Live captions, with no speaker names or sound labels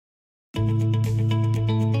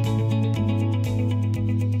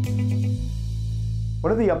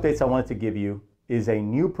One of the updates I wanted to give you is a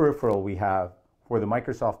new peripheral we have for the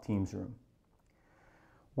Microsoft Teams room.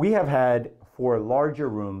 We have had, for larger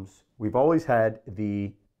rooms, we've always had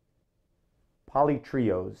the Poly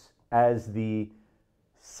Trios as the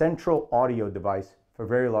central audio device for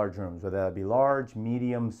very large rooms, whether that be large,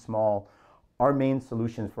 medium, small. Our main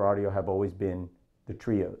solutions for audio have always been the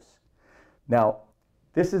Trios. Now,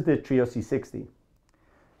 this is the Trio C60,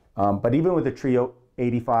 but even with the Trio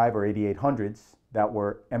 85 or 8800s that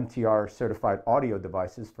were MTR certified audio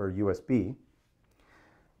devices for USB,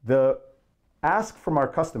 the ask from our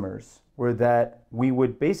customers were that we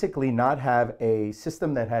would basically not have a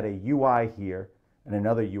system that had a UI here and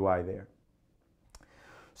another UI there.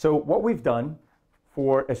 So what we've done,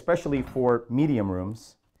 especially for medium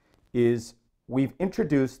rooms, is we've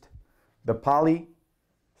introduced the Poly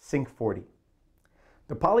Sync 40.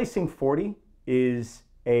 The Poly Sync 40 is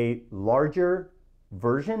a larger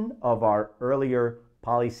version of our earlier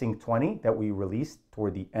Poly Sync 20 that we released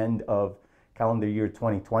toward the end of calendar year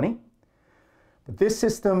 2020. But this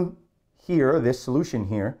system here, this solution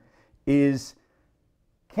here,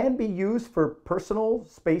 can be used for personal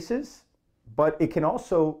spaces, but it can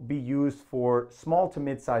also be used for small to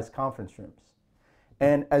mid-sized conference rooms.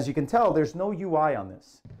 And as you can tell, there's no UI on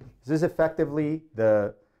this. This is effectively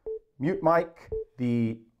the mute mic,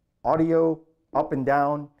 the audio up and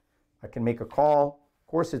down. I can make a call.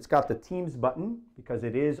 Of course, it's got the Teams button because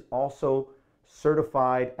it is also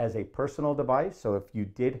certified as a personal device. So if you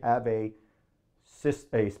did have a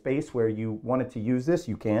space where you wanted to use this,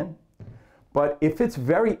 you can. But it fits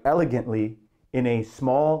very elegantly in a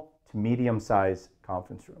small to medium-sized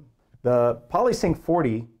conference room. The PolySync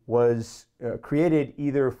 40 was created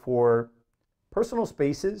either for personal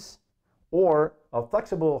spaces or a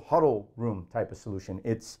flexible huddle room type of solution.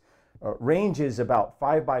 Its range is about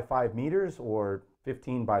 5 by 5 meters or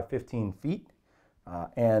 15 by 15 feet.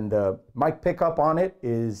 And the mic pickup on it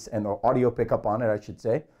and the audio pickup on it, I should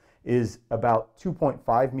say, is about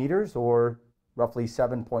 2.5 meters or roughly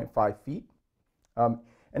 7.5 feet. And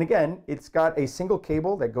again, it's got a single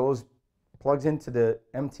cable that plugs into the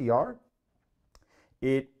MTR.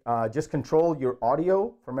 It just controls your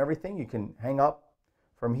audio from everything. You can hang up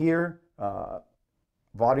from here,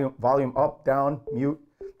 volume up, down, mute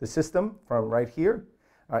the system from right here.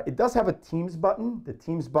 It does have a Teams button. The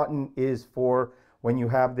Teams button is for when you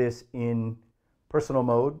have this in personal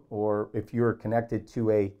mode or if you're connected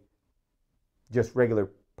to a just regular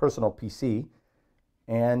personal PC.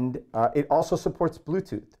 And it also supports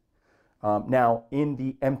Bluetooth. Now, in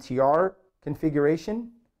the MTR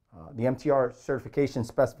configuration, the MTR certification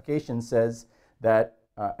specification says that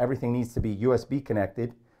everything needs to be USB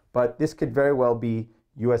connected, but this could very well be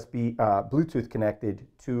Bluetooth connected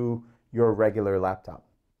to your regular laptop.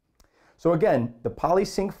 So again, the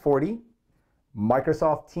PolySync 40,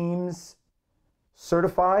 Microsoft Teams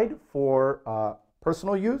certified for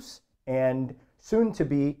personal use and soon to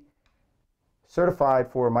be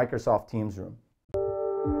certified for Microsoft Teams Room.